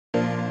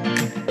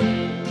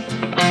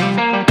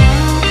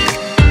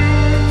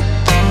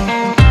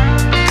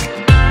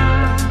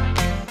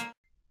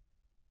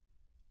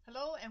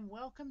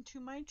welcome to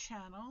my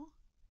channel.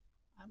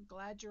 I'm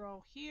glad you're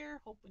all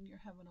here. Hoping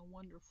you're having a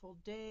wonderful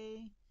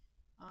day.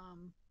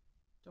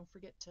 Don't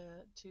forget to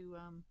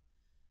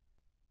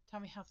tell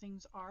me how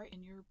things are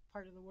in your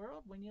part of the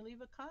world when you leave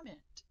a comment.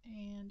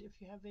 And if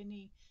you have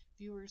any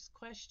viewers'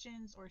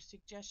 questions or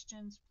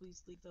suggestions,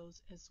 please leave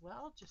those as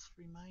well. Just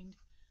remind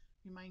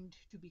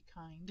to be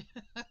kind.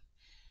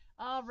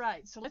 All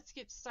right, so let's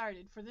get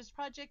started. For this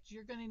project,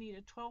 you're going to need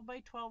a 12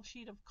 by 12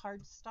 sheet of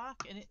cardstock,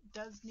 and it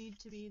does need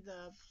to be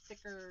the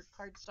thicker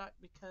cardstock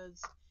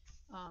because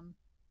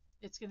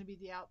it's going to be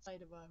the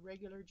outside of a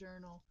regular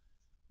journal,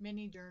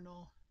 mini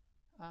journal,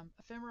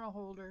 ephemera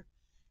holder,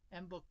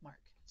 and bookmark.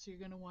 So you're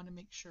going to want to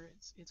make sure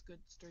it's good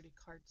sturdy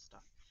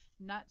cardstock.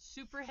 Not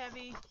super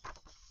heavy,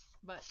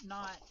 but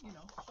not,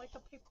 like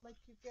a paper like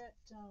you get.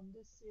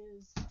 This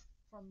is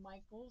from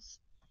Michael's.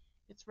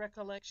 It's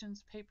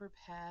Recollections paper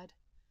pad.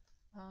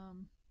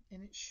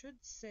 And it should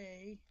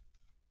say,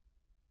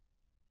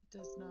 it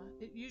does not,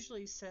 it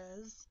usually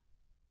says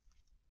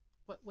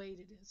what weight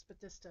it is, but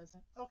this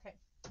doesn't. Okay,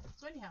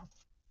 so anyhow,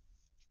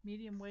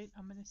 medium weight,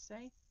 I'm going to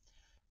say.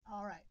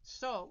 All right,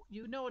 so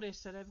you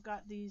notice that I've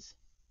got these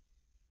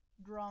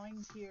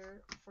drawings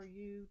here for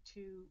you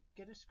to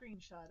get a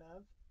screenshot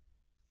of,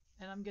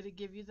 and I'm going to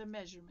give you the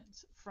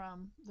measurements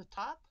from the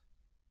top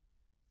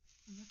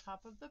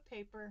of the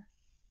paper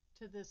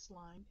to this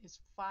line is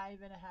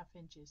 5.5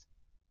 inches.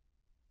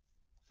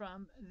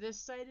 From this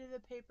side of the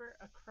paper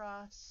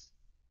across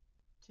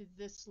to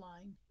this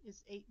line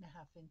is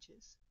 8.5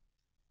 inches.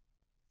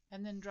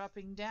 And then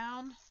dropping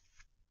down,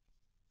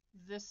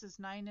 this is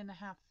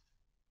 9.5.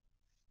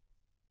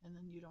 And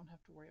then you don't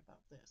have to worry about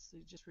this. So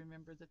you just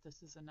remember that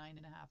this is a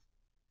 9.5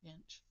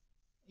 inch,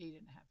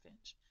 8.5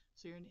 inch.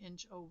 So you're an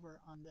inch over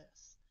on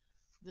this.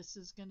 This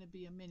is going to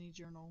be a mini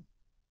journal,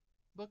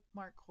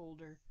 bookmark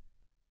holder,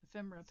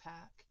 ephemera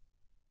pack,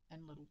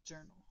 and little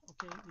journal.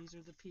 Okay, these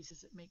are the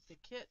pieces that make the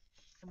kit.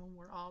 And when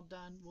we're all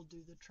done, we'll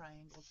do the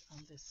triangles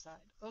on this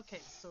side. Okay,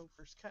 so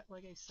first cut,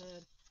 like I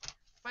said,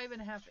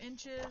 5.5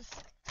 inches.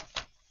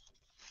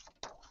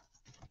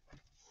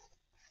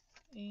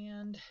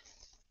 And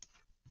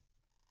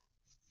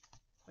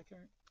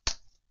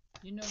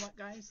you know what,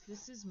 guys?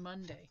 This is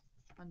Monday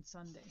on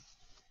Sunday.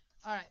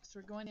 All right, so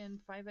we're going in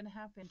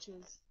 5.5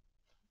 inches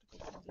to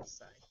go from this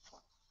side.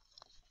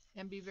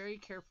 And be very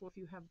careful if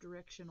you have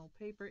directional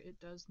paper. It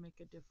does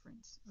make a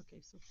difference. Okay,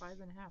 so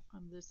 5.5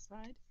 on this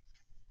side.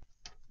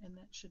 And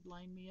that should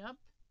line me up.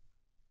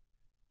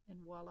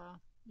 And voila,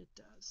 it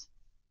does.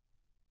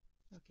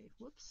 Okay,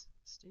 whoops.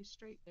 Stay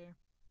straight there.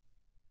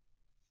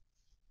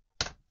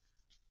 Stay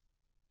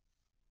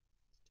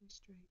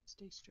straight,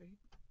 stay straight.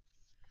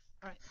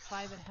 All right,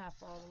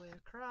 5.5 all the way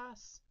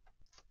across.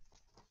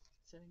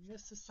 Setting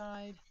this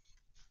aside.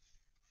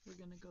 We're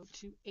going to go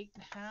to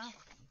 8.5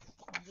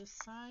 on this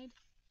side.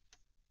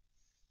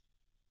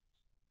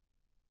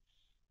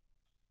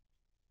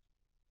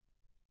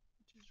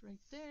 Which is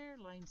right there.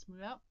 Lines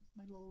move up.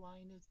 My little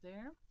line is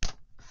there.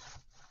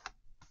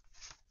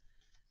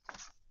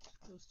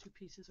 Those two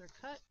pieces are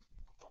cut.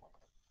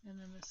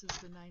 And then this is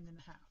the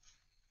 9.5.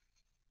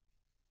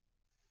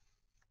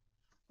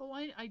 Oh,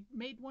 I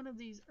made one of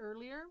these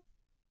earlier.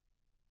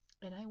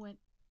 And I went,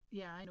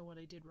 yeah, I know what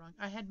I did wrong.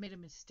 I had made a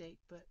mistake,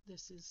 but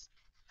this is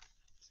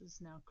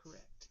now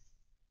correct.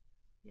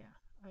 Yeah,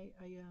 I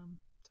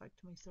talk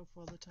to myself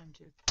all the time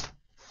too.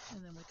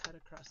 And then we cut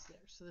across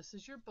there. So this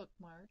is your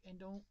bookmark, and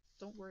don't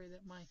worry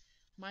that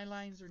my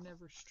lines are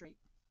never straight.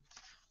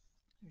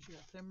 There's your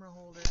ephemera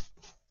holder,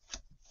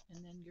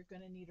 and then you're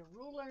going to need a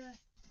ruler,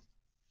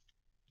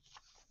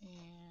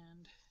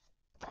 and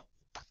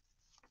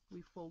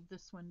we fold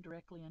this one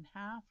directly in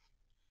half.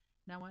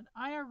 Now, when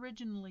I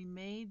originally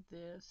made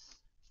this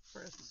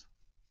for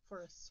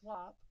a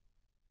swap,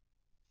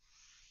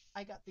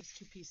 I got these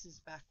two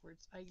pieces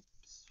backwards. I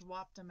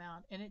swapped them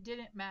out, and it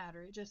didn't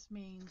matter. It just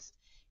means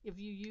if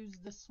you use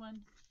this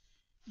one,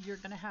 you're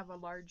going to have a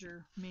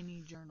larger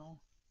mini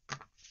journal.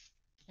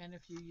 And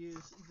if you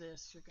use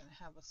this, you're going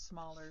to have a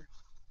smaller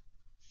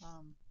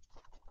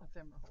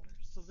ephemera holder.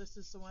 So this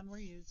is the one we're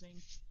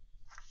using.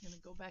 I'm going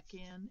to go back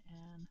in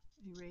and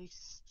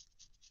erase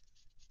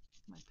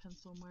my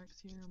pencil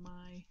marks here,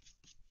 my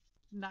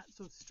not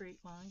so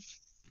straight line.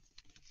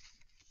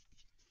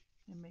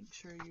 And make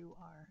sure you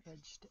are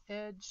edge to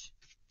edge.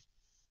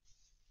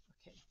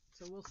 Okay,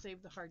 so we'll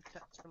save the hard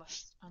cuts for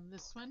last. On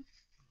this one,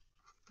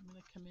 I'm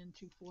going to come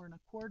into 4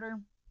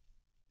 1/4,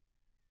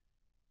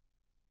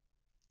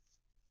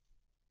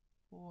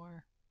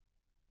 4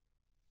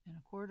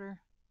 1/4,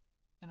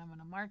 and I'm going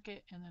to mark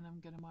it, and then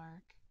I'm going to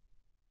mark,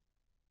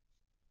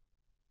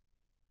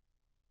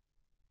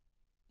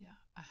 yeah,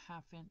 a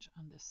 1/2 inch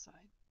on this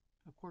side,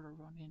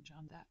 1/4 inch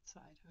on that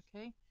side.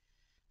 Okay,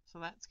 so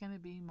that's going to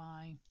be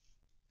my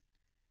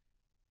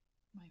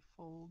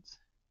folds,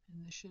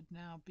 and this should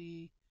now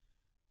be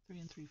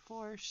 3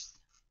 3/4.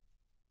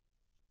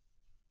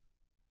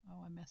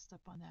 Oh, I messed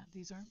up on that.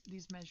 These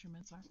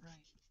measurements aren't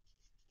right.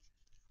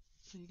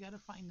 So you got to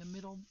find the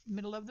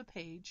middle of the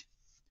page.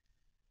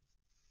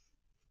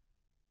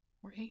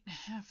 We're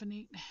 8.5 and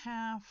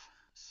 8.5.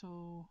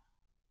 So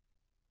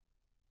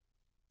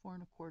 4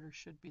 1/4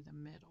 should be the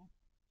middle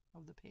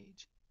of the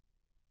page.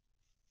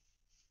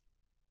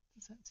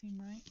 Does that seem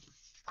right?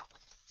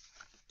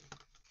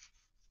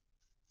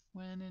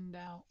 When in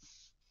doubt,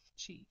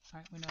 cheat. All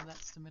right, we know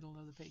that's the middle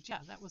of the page. Yeah,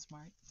 that was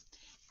right.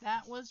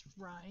 That was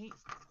right.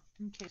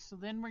 Okay, so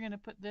then we're going to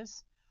put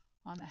this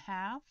on a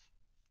half,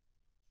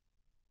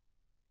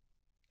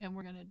 and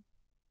we're going to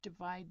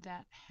divide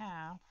that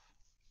half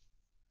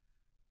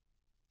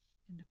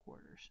into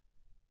quarters.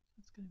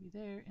 It's going to be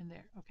there and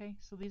there. Okay,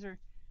 so these are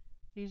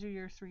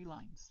your 3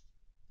 lines.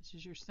 This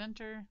is your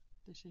center,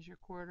 this is your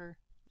quarter,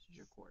 this is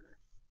your quarter.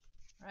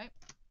 All right,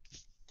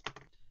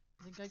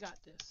 I think I got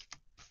this.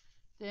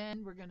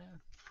 Then we're going to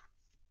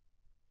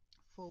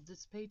fold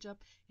this page up,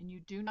 and you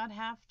do not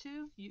have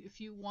to. If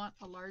you want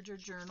a larger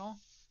journal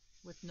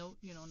with no,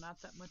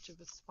 not that much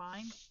of a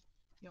spine,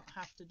 you don't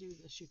have to do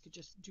this. You could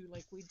just do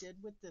like we did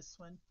with this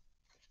one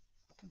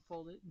and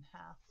fold it in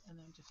half and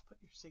then just put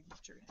your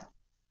signature in.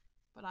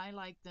 But I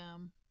like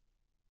them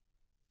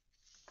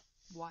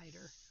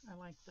wider. I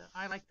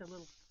like the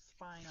little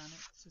spine on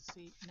it. So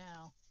see,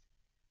 now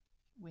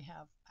we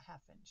have a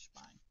 1/2 inch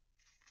spine.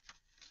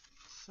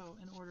 So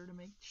in order to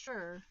make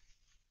sure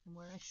and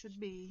where I should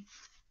be,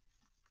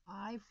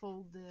 I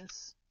fold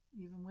this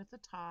even with the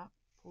top,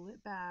 pull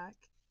it back.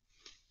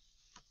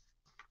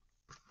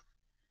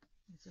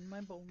 It's in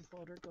my bone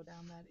folder, go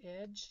down that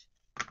edge,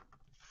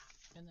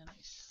 and then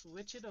I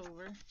switch it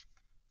over,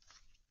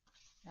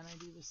 and I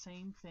do the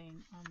same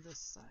thing on this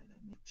side.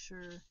 I make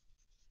sure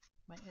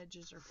my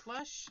edges are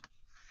flush,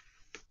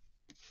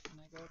 and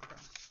I go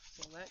across.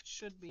 So that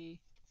should be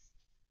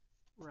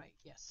right.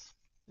 Yes,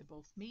 they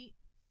both meet.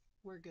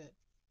 We're good.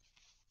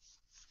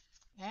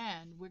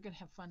 And we're going to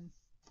have fun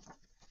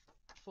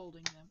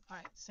folding them. All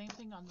right, same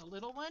thing on the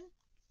little one.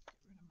 Get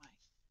rid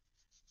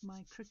of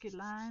my crooked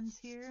lines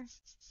here.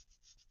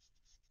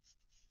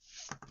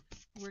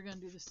 We're going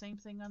to do the same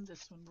thing on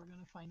this one. We're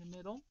going to find a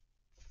middle.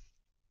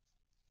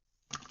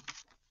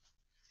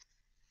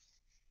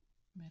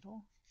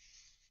 Middle.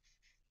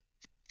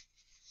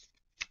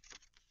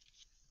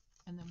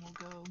 And then we'll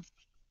go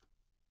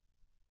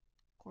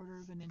 1/4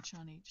 of an inch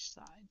on each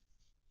side.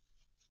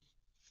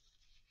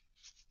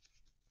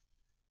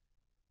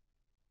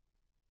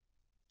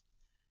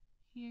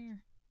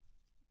 Here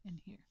and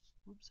here.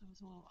 Oops, I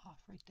was a little off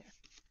right there.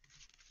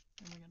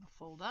 Then we're going to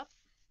fold up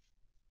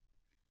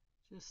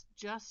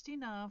just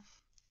enough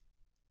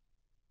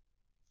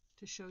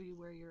to show you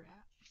where you're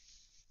at.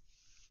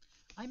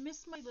 I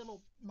miss my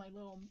little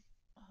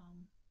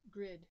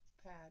grid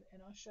pad,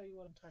 and I'll show you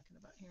what I'm talking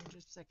about here in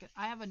just a second.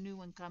 I have a new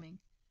one coming.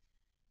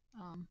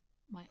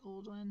 My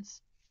old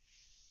ones,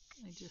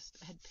 I just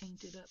had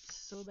painted up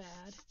so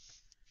bad.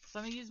 So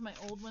I'm going to use my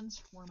old ones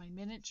for my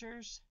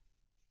miniatures,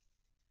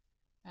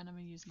 and I'm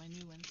going to use my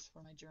new ones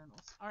for my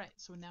journals. All right,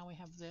 so now we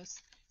have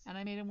this, and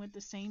I made them with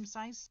the same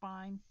size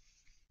spine.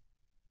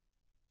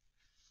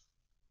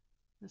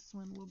 This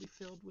one will be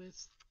filled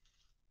with,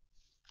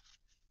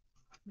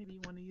 maybe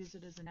you want to use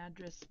it as an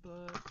address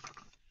book,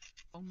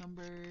 phone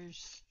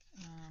numbers,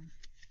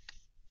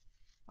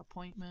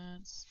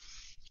 appointments.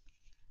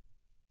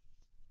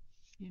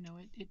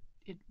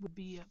 It would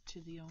be up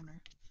to the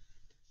owner.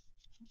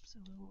 Oops, a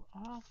little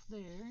off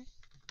there.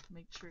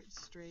 Make sure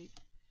it's straight.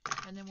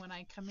 And then when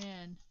I come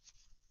in,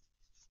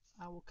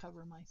 I will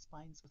cover my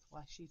spines with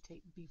washi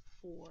tape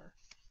before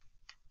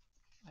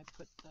I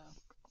put the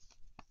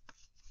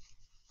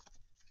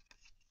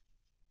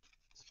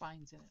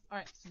spines in it. All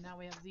right, so now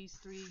we have these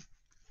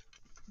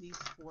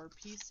 4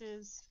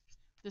 pieces.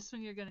 This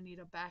one you're going to need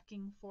a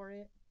backing for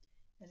it,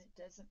 and it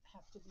doesn't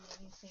have to be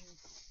anything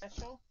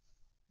special.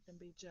 It can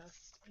be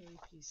just a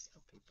piece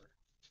of paper.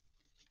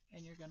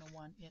 And you're going to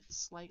want it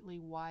slightly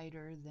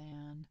wider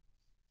than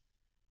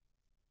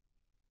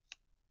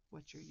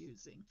what you're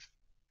using.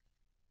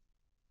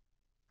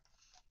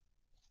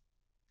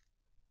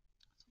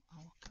 So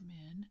I'll come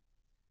in,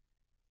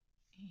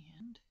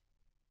 and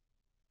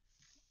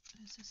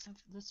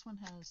this one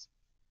has,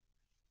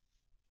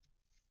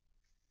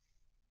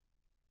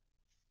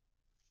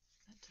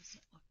 that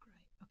doesn't look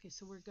right. Okay,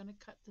 so we're going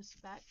to cut this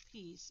back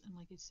piece, and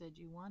like I said,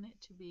 you want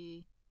it to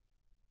be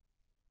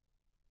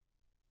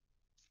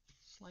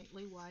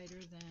slightly wider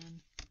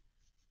than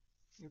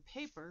your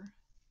paper,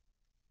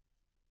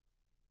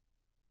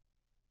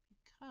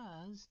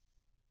 because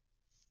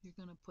you're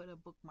going to put a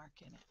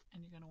bookmark in it,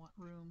 and you're going to want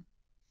room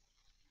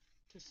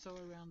to sew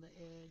around the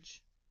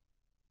edge,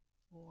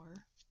 or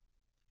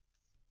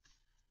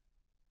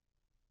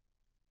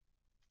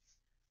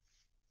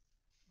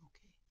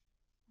okay,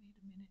 wait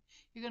a minute.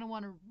 You're going to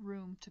want a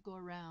room to go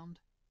around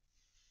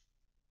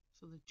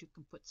so that you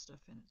can put stuff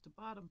in it. The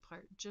bottom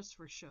part, just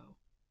for show,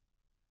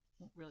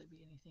 won't really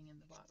be anything in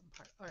the bottom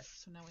part. All right,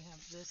 so now we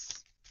have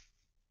this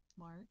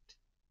marked.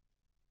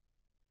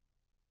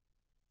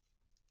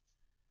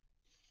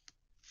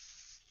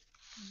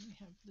 And we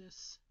have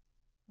this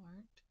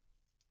marked.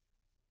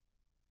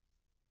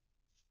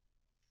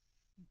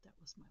 I think that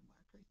was my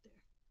mark right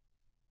there.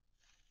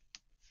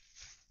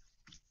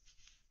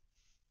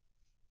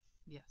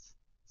 Yes.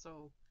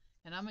 So,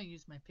 and I'm gonna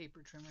use my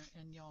paper trimmer,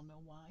 and y'all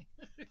know why.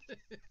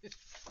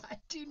 I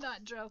do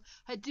not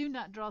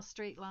draw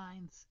straight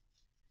lines.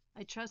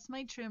 I trust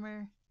my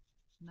trimmer,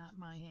 not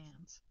my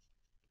hands.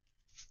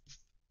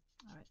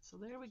 All right, so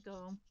there we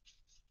go.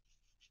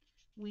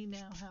 We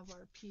now have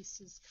our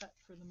pieces cut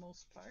for the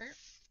most part.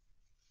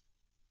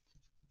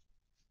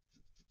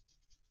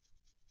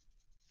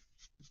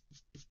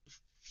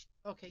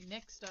 Okay,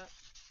 next up,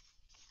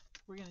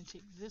 we're going to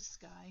take this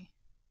guy,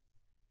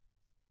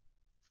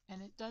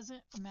 and it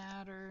doesn't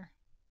matter,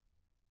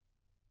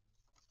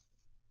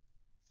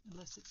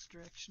 unless it's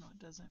directional, it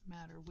doesn't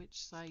matter which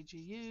side you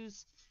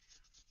use.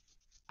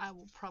 I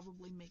will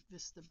probably make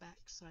this the back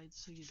side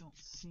so you don't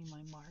see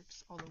my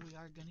marks, although we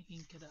are going to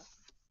ink it up.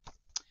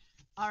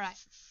 All right.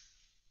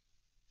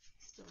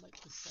 Still like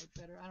this side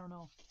better. I don't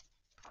know.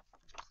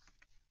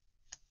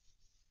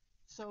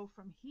 So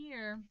from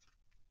here,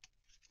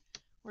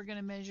 we're going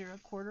to measure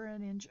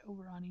 1/4 inch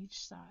over on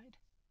each side.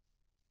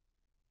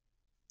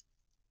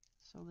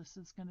 So this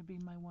is going to be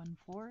my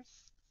 1/4,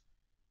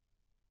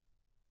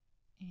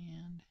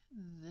 and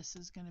this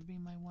is going to be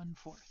my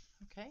 1/4.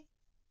 Okay?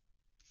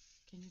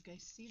 Can you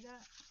guys see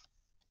that?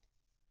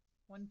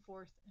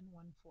 1/4 and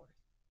 1/4. All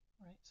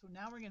right, so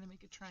now we're going to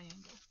make a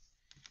triangle.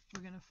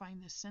 We're going to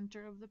find the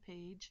center of the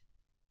page.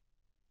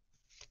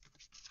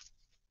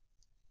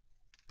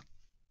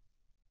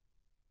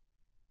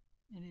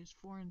 It is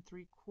 4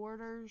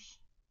 3/4.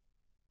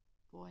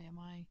 Boy, am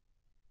I.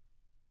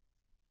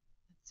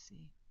 Let's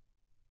see.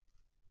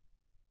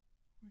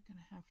 We're going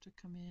to have to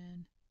come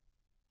in.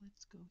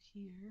 Let's go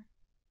here.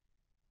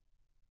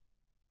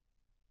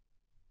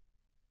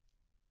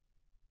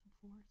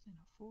 1/4 and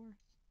 1/4.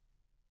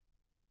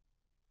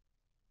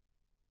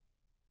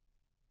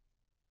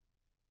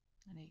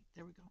 An 8.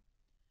 There we go.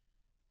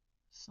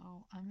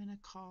 So I'm going to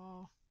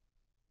call.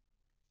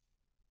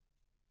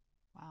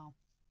 Wow.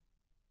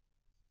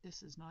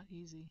 This is not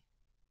easy.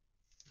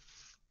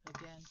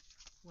 Again,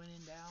 when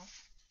in doubt,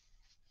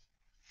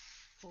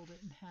 fold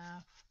it in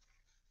half.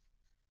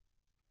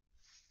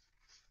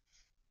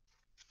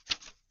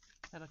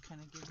 That'll kind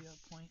of give you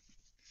a point.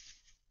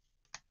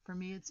 For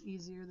me, it's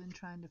easier than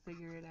trying to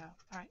figure it out.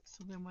 All right,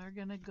 so then we're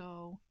going to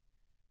go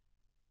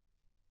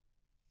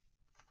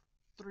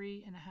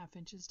 3 1/2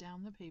 inches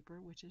down the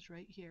paper, which is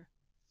right here.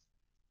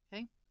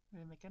 Okay, we're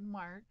going to make a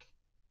mark.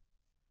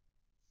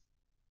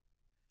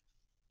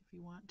 If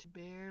you want to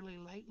barely,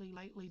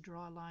 lightly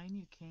draw a line,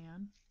 you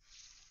can.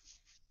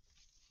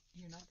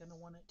 You're not going to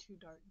want it too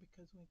dark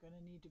because we're going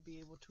to need to be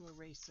able to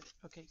erase it.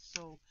 Okay,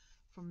 so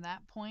from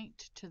that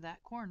point to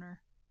that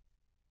corner,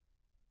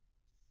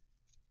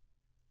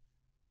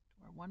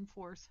 to our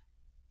 1/4,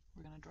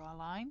 we're going to draw a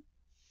line.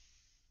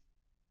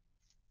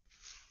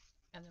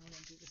 And then we're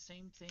going to do the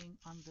same thing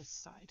on this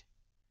side.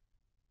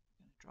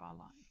 We're going to draw a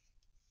line.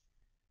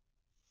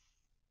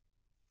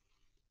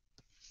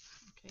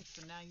 Okay,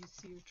 so now you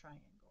see your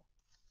triangle,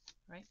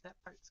 right?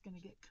 That part's going to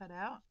get cut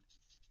out.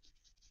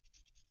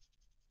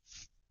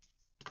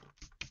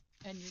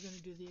 And you're going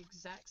to do the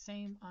exact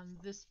same on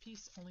this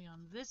piece, only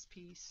on this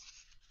piece,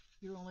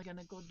 you're only going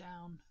to go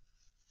down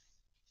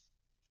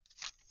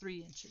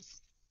 3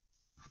 inches.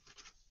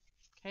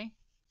 Okay?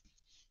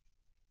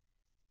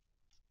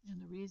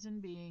 And the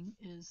reason being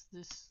is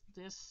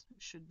this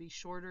should be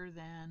shorter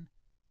than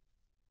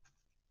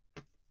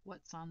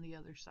what's on the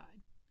other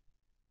side.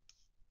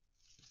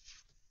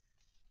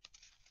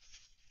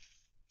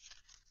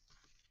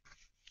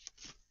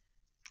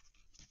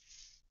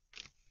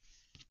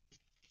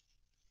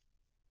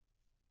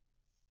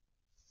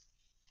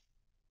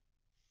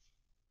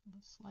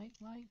 A slight,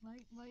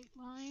 light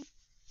line.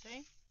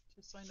 Okay?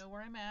 Just so I know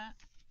where I'm at.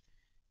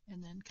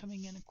 And then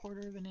coming in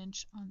 1/4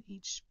 inch on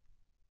each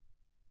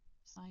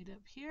side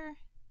up here.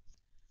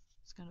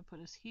 It's going to put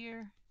us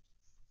here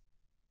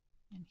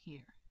and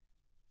here.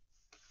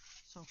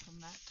 So from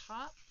that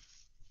top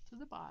to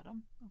the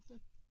bottom of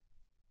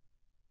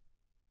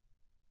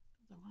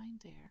the line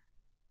there,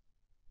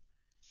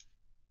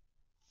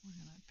 we're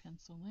going to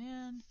pencil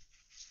in.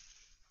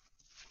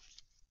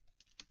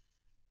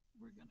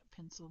 We're going to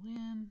pencil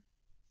in.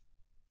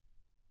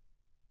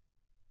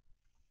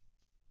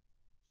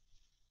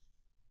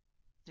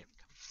 There we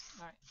go.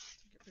 All right,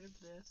 so get rid of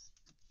this.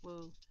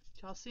 Whoa,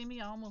 did y'all see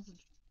me? I almost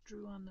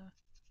drew on the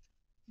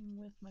thing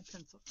with my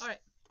pencil. All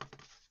right,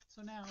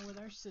 so now with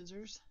our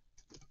scissors,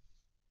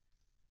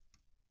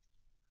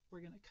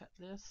 we're going to cut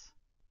this.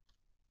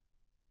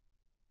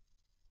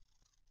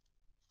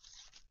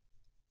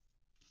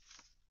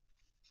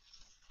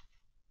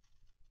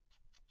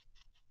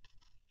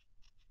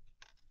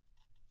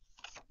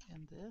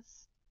 And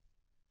this.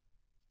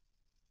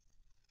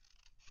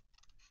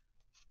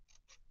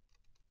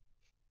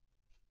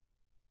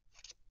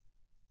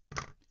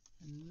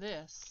 And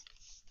this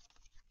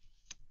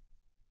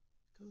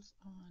goes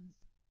on.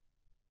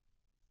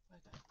 I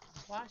got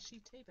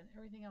washi tape and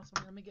everything else.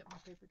 Let me get my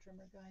paper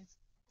trimmer, guys.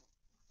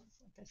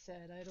 Like I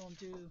said, I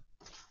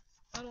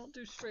don't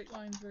do straight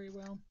lines very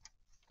well.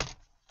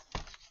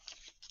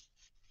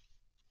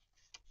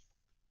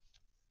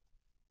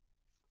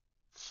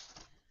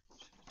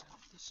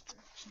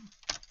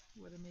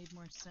 would have made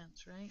more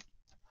sense, right?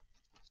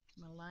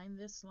 I'm going to line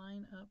this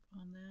line up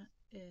on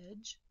that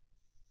edge.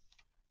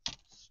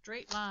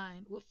 Straight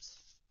line. Whoops.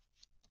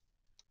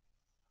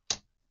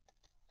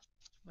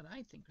 What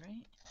I think,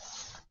 right?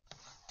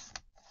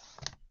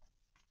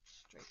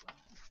 Straight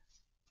line.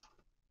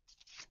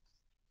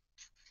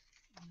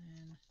 And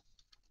then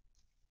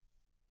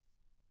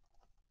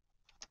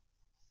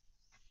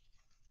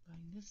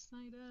line this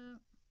side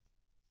up.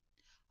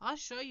 I'll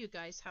show you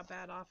guys how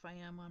bad off I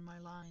am on my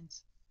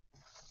lines.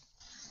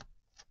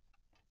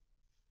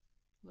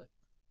 Look,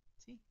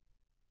 see?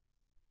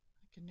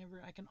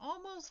 I can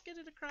almost get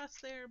it across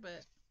there,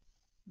 but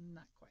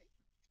not quite.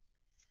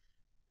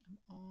 I'm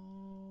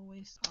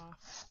always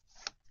off.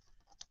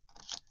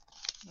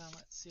 Now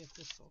let's see if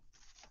this will.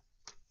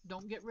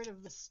 Don't get rid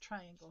of this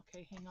triangle,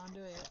 okay? Hang on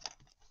to it.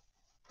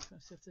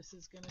 Let's see if this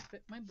is going to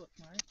fit my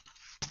bookmark.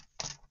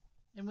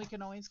 And we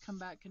can always come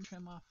back and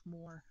trim off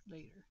more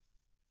later.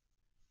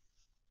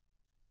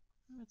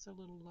 It's a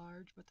little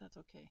large, but that's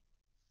okay.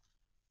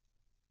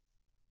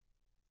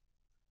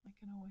 I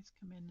can always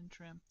come in and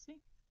trim. See?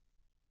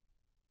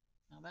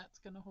 Now that's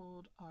going to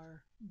hold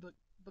our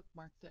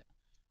bookmark that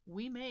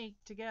we make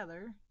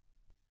together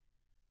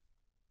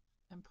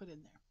and put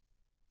in there.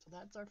 So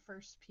that's our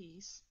first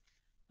piece.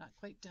 Not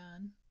quite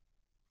done.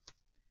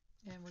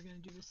 And we're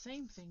going to do the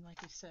same thing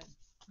like I said.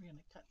 We're going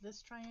to cut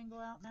this triangle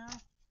out now.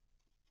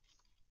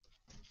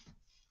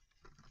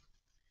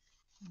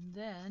 And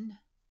then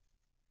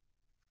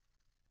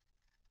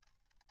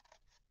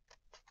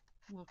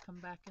we'll come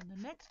back in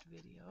the next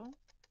video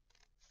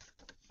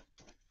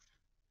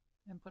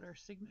and put our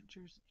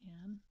signatures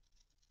in.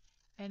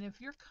 And if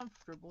you're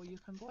comfortable, you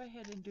can go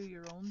ahead and do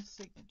your own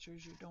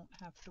signatures. You don't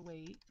have to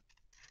wait.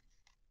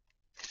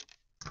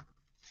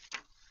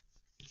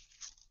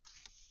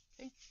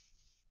 Okay.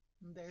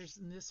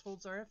 And this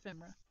holds our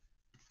ephemera.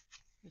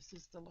 This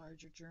is the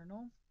larger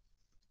journal,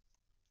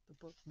 the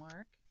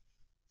bookmark,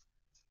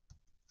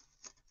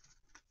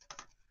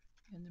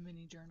 and the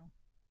mini journal.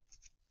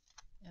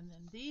 And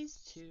then these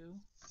two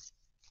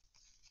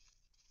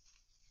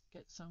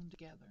get sewn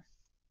together.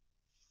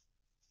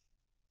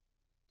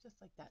 Just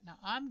like that. Now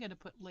I'm going to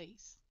put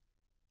lace.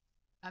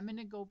 I'm going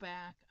to go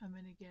back. I'm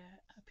going to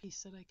get a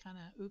piece that I kind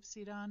of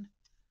oopsied on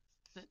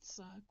that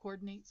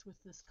coordinates with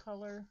this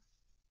color.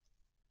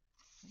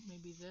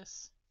 Maybe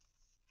this.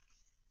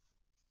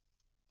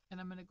 And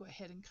I'm going to go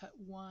ahead and cut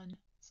one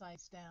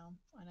size down.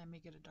 And I may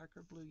get a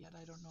darker blue yet.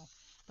 I don't know.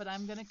 But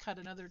I'm going to cut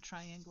another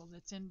triangle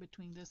that's in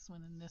between this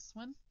one and this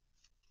one.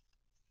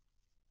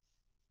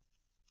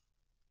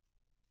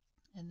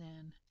 And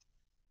then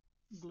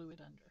glue it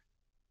under.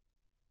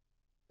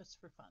 Just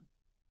for fun.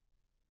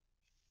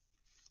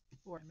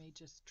 Or I may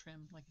just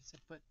trim, like I said,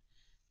 put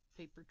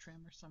paper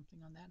trim or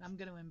something on that. I'm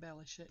going to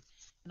embellish it.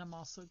 And I'm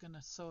also going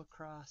to sew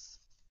across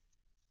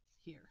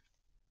here.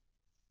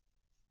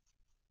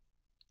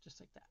 Just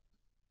like that.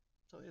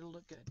 So it'll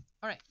look good.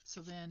 All right,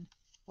 so then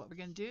what we're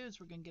going to do is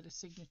we're going to get a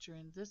signature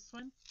in this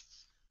one.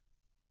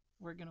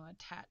 We're going to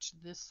attach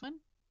this one.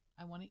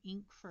 I want to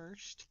ink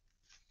first.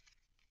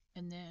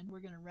 And then we're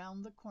going to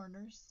round the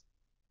corners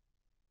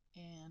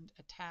and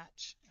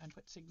attach and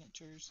put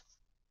signatures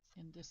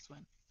in this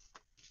one.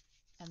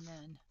 And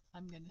then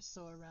I'm going to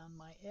sew around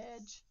my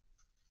edge,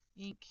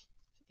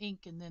 ink,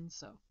 and then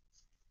sew.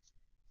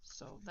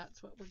 So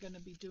that's what we're going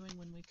to be doing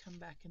when we come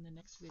back in the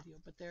next video.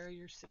 But there are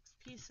your 6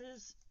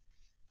 pieces.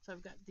 So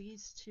I've got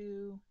these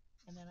 2,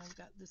 and then I've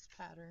got this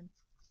pattern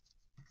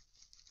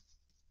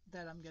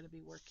that I'm going to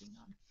be working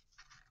on.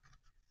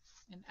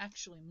 And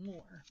actually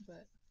more,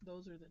 but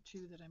those are the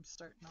 2 that I'm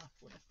starting off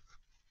with.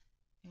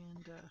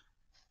 And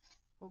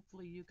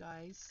hopefully you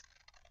guys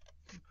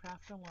can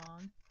craft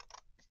along,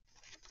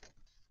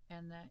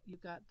 and that you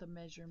got the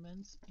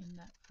measurements in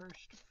that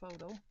first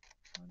photo,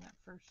 or that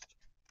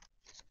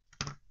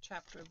first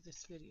chapter of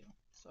this video.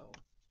 So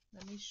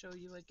let me show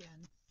you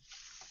again.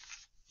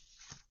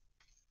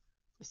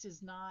 This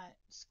is not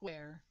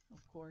square,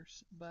 of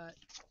course, but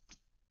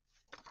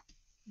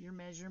your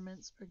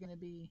measurements are going to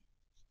be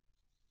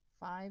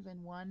 5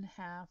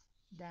 1/2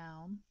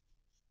 down,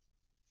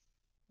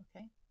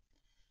 okay,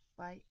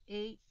 by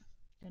 8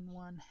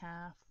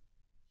 1/2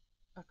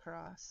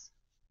 across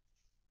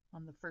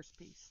on the first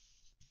piece.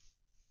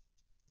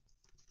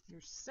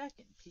 Your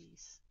second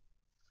piece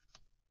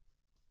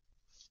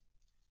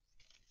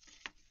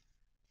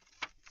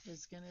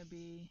is going to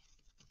be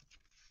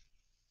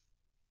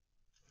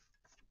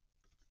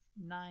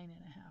 9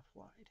 1/2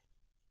 wide.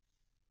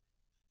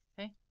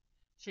 Okay,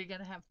 so you're going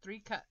to have 3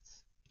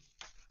 cuts.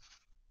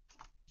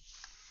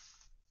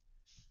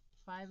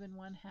 5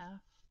 1/2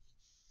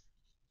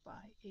 by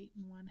 8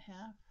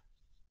 1/2,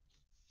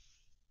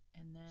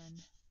 and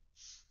then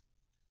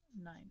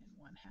 9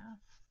 1/2.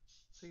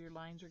 So your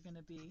lines are going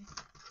to be,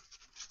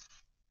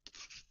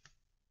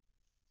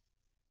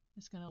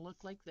 it's going to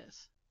look like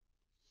this.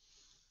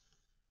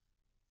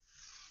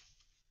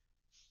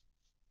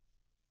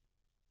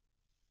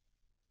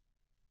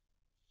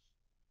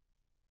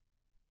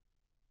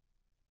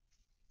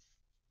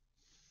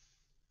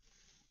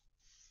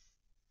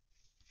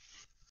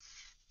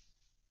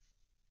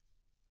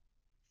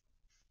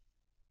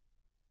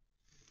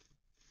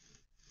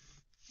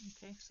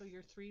 Okay, so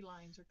your 3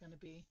 lines are going to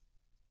be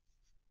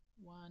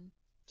 1,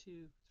 2,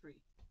 3,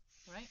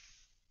 right?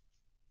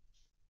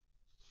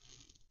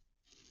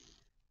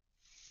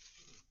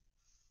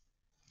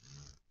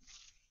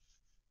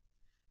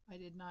 I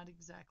did not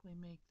exactly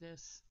make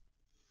this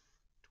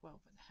 12.5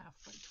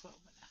 by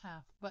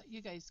 12.5, but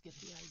you guys get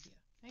the idea,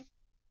 okay?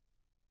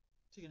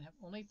 So you're going to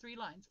have only 3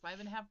 lines,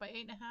 5.5 by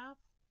 8.5,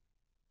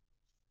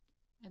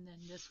 and then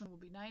this one will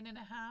be 9.5,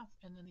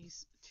 and then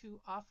these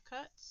 2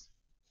 offcuts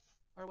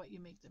are what you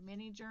make the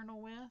mini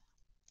journal with.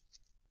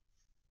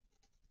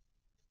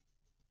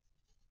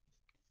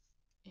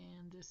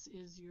 And this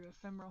is your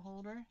ephemera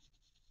holder.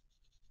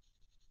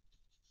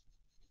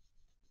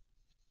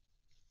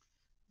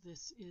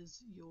 This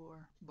is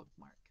your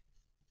bookmark.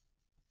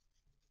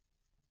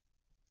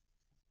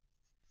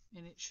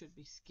 And it should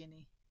be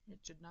skinny. It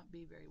should not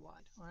be very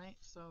wide. All right,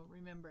 so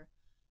remember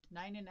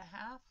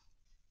 9.5,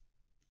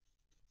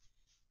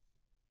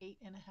 8.5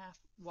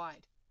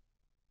 wide.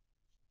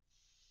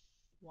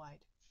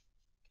 Wide.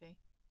 Okay.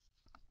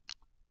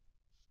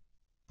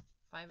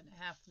 5.5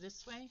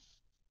 this way.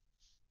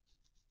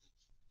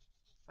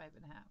 5.5.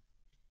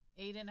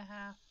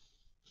 8.5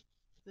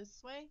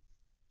 this way.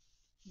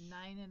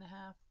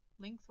 9.5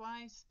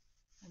 lengthwise.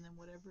 And then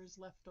whatever is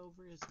left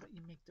over is what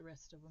you make the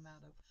rest of them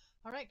out of.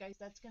 All right, guys,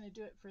 that's going to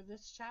do it for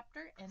this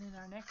chapter. And in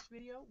our next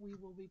video, we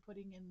will be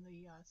putting in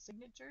the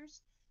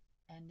signatures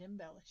and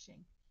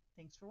embellishing.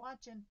 Thanks for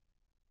watching.